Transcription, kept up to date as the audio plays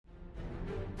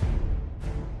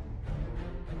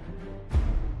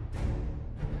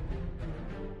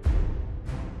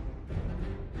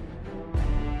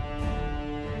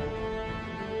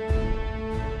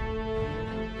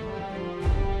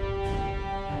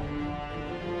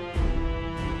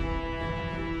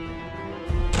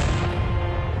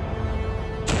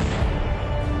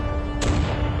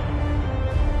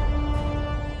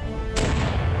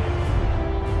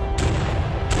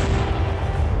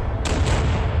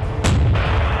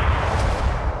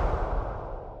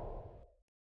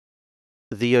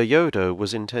The Oyodo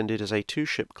was intended as a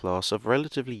two-ship class of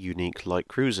relatively unique light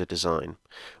cruiser design,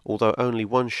 although only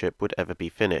one ship would ever be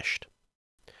finished.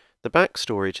 The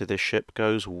backstory to this ship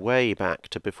goes way back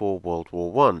to before World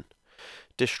War I.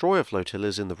 Destroyer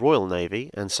flotillas in the Royal Navy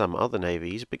and some other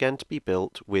navies began to be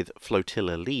built with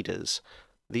flotilla leaders.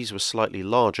 These were slightly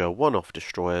larger one-off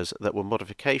destroyers that were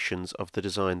modifications of the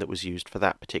design that was used for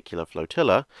that particular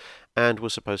flotilla, and were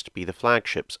supposed to be the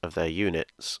flagships of their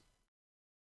units.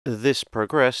 This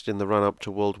progressed in the run-up to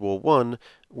World War I,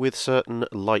 with certain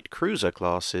light cruiser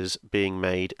classes being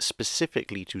made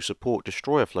specifically to support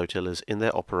destroyer flotillas in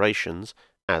their operations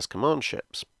as command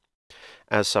ships.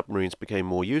 As submarines became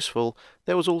more useful,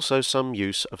 there was also some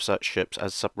use of such ships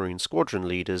as submarine squadron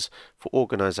leaders for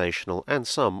organizational and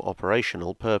some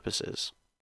operational purposes.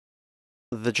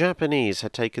 The Japanese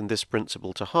had taken this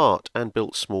principle to heart and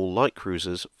built small light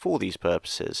cruisers for these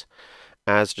purposes.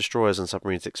 As destroyers and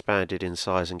submarines expanded in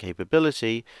size and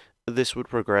capability, this would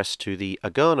progress to the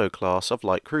Agano class of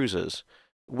light cruisers,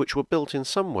 which were built in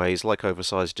some ways like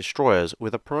oversized destroyers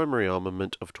with a primary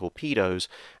armament of torpedoes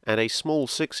and a small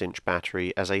 6-inch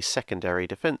battery as a secondary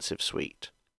defensive suite.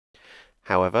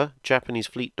 However, Japanese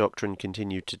fleet doctrine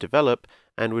continued to develop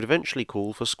and would eventually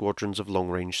call for squadrons of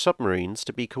long-range submarines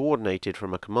to be coordinated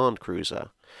from a command cruiser,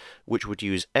 which would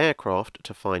use aircraft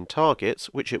to find targets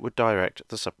which it would direct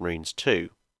the submarines to.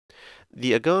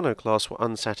 The Agano class were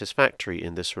unsatisfactory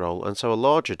in this role, and so a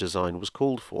larger design was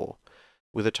called for,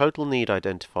 with a total need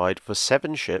identified for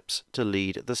 7 ships to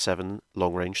lead the 7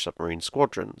 long-range submarine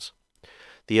squadrons.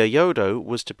 The Oyodo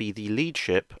was to be the lead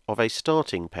ship of a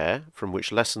starting pair from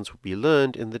which lessons would be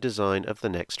learned in the design of the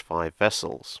next 5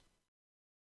 vessels.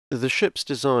 The ship's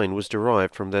design was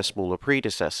derived from their smaller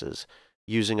predecessors,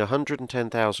 using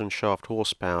 110,000 shaft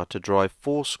horsepower to drive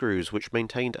 4 screws which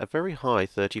maintained a very high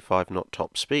 35-knot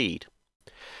top speed.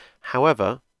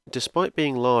 However, despite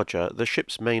being larger, the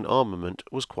ship's main armament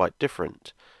was quite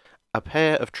different. A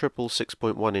pair of triple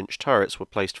 6.1-inch turrets were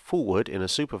placed forward in a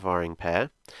superfiring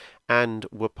pair, and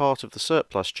were part of the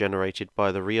surplus generated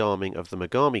by the rearming of the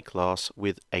Amagi Class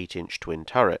with 8-inch twin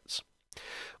turrets.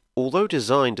 Although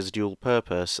designed as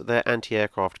dual-purpose, their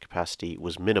anti-aircraft capacity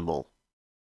was minimal.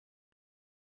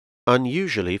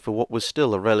 Unusually for what was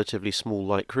still a relatively small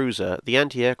light cruiser, the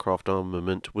anti-aircraft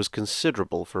armament was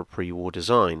considerable for a pre-war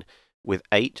design, with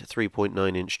 8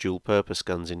 3.9-inch dual-purpose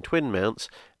guns in twin mounts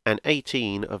and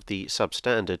 18 of the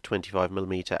substandard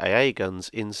 25mm AA guns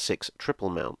in 6 triple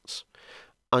mounts.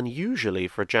 Unusually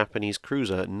for a Japanese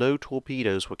cruiser, no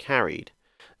torpedoes were carried.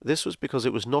 This was because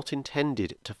it was not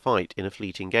intended to fight in a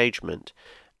fleet engagement,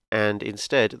 and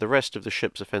instead the rest of the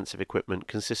ship's offensive equipment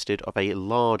consisted of a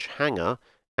large hangar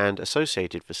and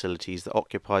associated facilities that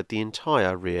occupied the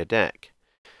entire rear deck.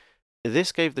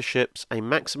 This gave the ships a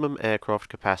maximum aircraft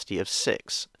capacity of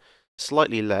 6,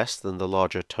 slightly less than the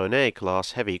larger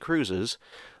Tonne-class heavy cruisers,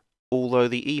 although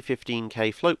the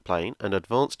E-15K floatplane, an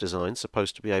advanced design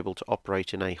supposed to be able to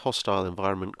operate in a hostile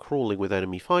environment crawling with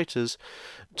enemy fighters,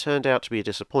 turned out to be a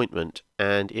disappointment,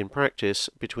 and in practice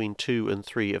between 2 and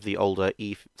 3 of the older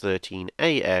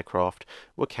E-13A aircraft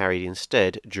were carried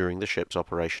instead during the ship's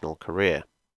operational career.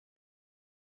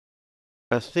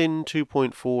 A thin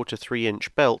 2.4 to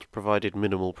 3-inch belt provided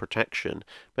minimal protection,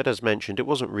 but as mentioned it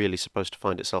wasn't really supposed to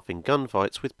find itself in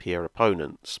gunfights with peer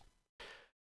opponents.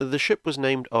 The ship was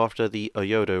named after the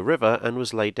Oyodo River and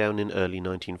was laid down in early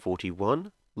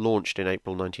 1941, launched in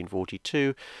April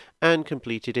 1942, and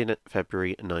completed in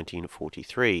February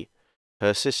 1943.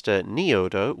 Her sister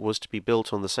Niodo was to be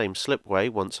built on the same slipway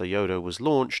once Oyodo was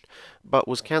launched, but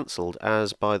was cancelled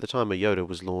as by the time Oyodo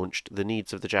was launched the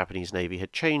needs of the Japanese Navy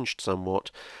had changed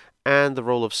somewhat, and the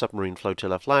role of submarine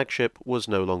flotilla flagship was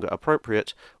no longer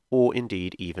appropriate, or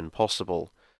indeed even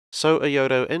possible. So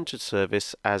Oyodo entered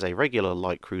service as a regular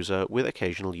light cruiser with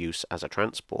occasional use as a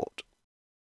transport.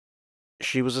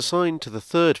 She was assigned to the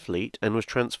 3rd Fleet and was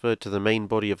transferred to the main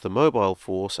body of the mobile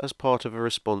force as part of a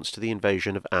response to the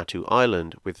invasion of Attu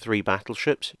Island, with 3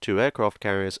 battleships, 2 aircraft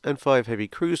carriers, and 5 heavy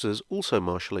cruisers also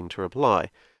marshalling to reply.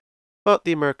 But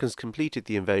the Americans completed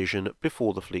the invasion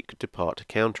before the fleet could depart to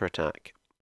counterattack.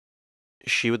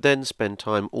 She would then spend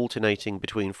time alternating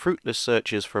between fruitless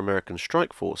searches for American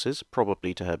strike forces,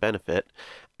 probably to her benefit,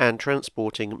 and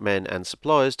transporting men and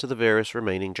supplies to the various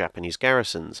remaining Japanese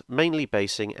garrisons, mainly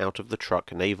basing out of the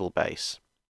Truk Naval Base.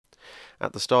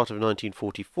 At the start of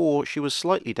 1944, she was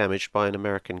slightly damaged by an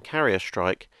American carrier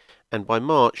strike, and by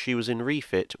March she was in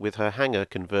refit with her hangar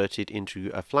converted into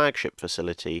a flagship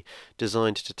facility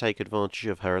designed to take advantage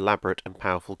of her elaborate and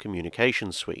powerful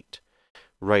communications suite.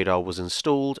 Radar was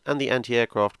installed, and the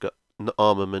anti-aircraft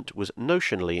armament was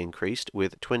notionally increased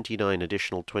with 29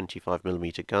 additional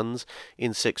 25mm guns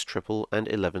in 6 triple and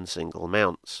 11 single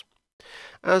mounts.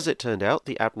 As it turned out,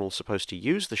 the admiral supposed to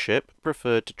use the ship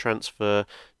preferred to transfer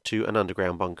to an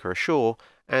underground bunker ashore,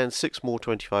 and 6 more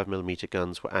 25mm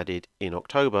guns were added in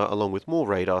October, along with more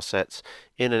radar sets,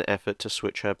 in an effort to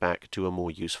switch her back to a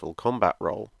more useful combat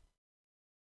role.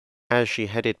 As she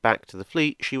headed back to the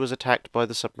fleet, she was attacked by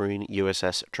the submarine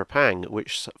USS Trepang,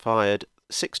 which fired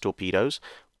 6 torpedoes,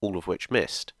 all of which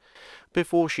missed,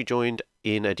 before she joined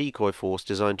in a decoy force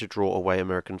designed to draw away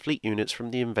American fleet units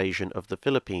from the invasion of the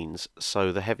Philippines,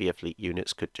 so the heavier fleet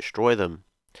units could destroy them.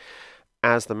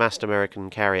 As the massed American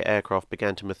carrier aircraft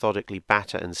began to methodically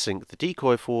batter and sink the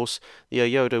decoy force, the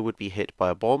Oyodo would be hit by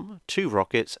a bomb, 2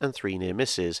 rockets, and 3 near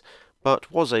misses,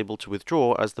 but was able to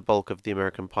withdraw as the bulk of the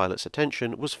American pilot's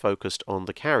attention was focused on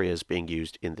the carriers being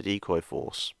used in the decoy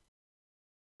force.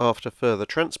 After further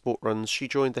transport runs, she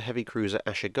joined the heavy cruiser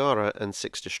Ashigara and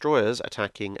 6 destroyers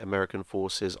attacking American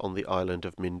forces on the island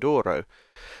of Mindoro.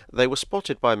 They were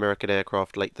spotted by American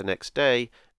aircraft late the next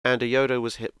day, and Oyodo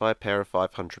was hit by a pair of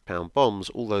 500-pound bombs,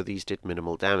 although these did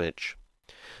minimal damage.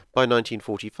 By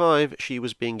 1945, she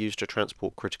was being used to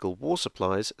transport critical war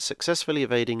supplies, successfully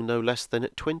evading no less than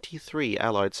 23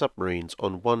 Allied submarines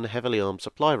on one heavily armed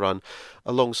supply run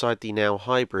alongside the now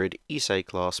hybrid Ise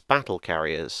Class battle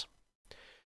carriers.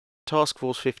 Task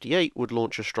Force 58 would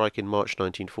launch a strike in March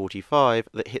 1945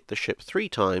 that hit the ship 3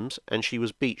 times, and she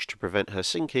was beached to prevent her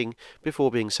sinking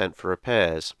before being sent for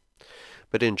repairs.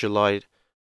 But in July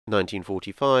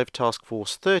 1945, Task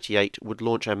Force 38 would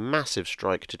launch a massive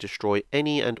strike to destroy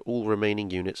any and all remaining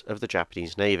units of the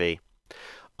Japanese Navy.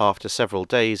 After several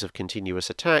days of continuous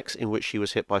attacks, in which she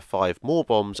was hit by 5 more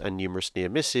bombs and numerous near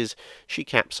misses, she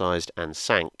capsized and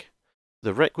sank.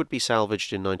 The wreck would be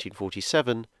salvaged in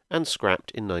 1947 and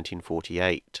scrapped in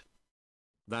 1948.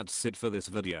 That's it for this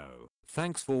video.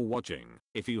 Thanks for watching.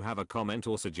 If you have a comment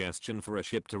or suggestion for a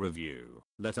ship to review,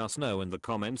 let us know in the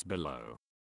comments below.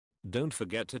 Don't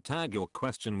forget to tag your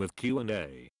question with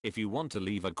Q&A if you want to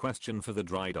leave a question for the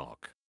dry dock.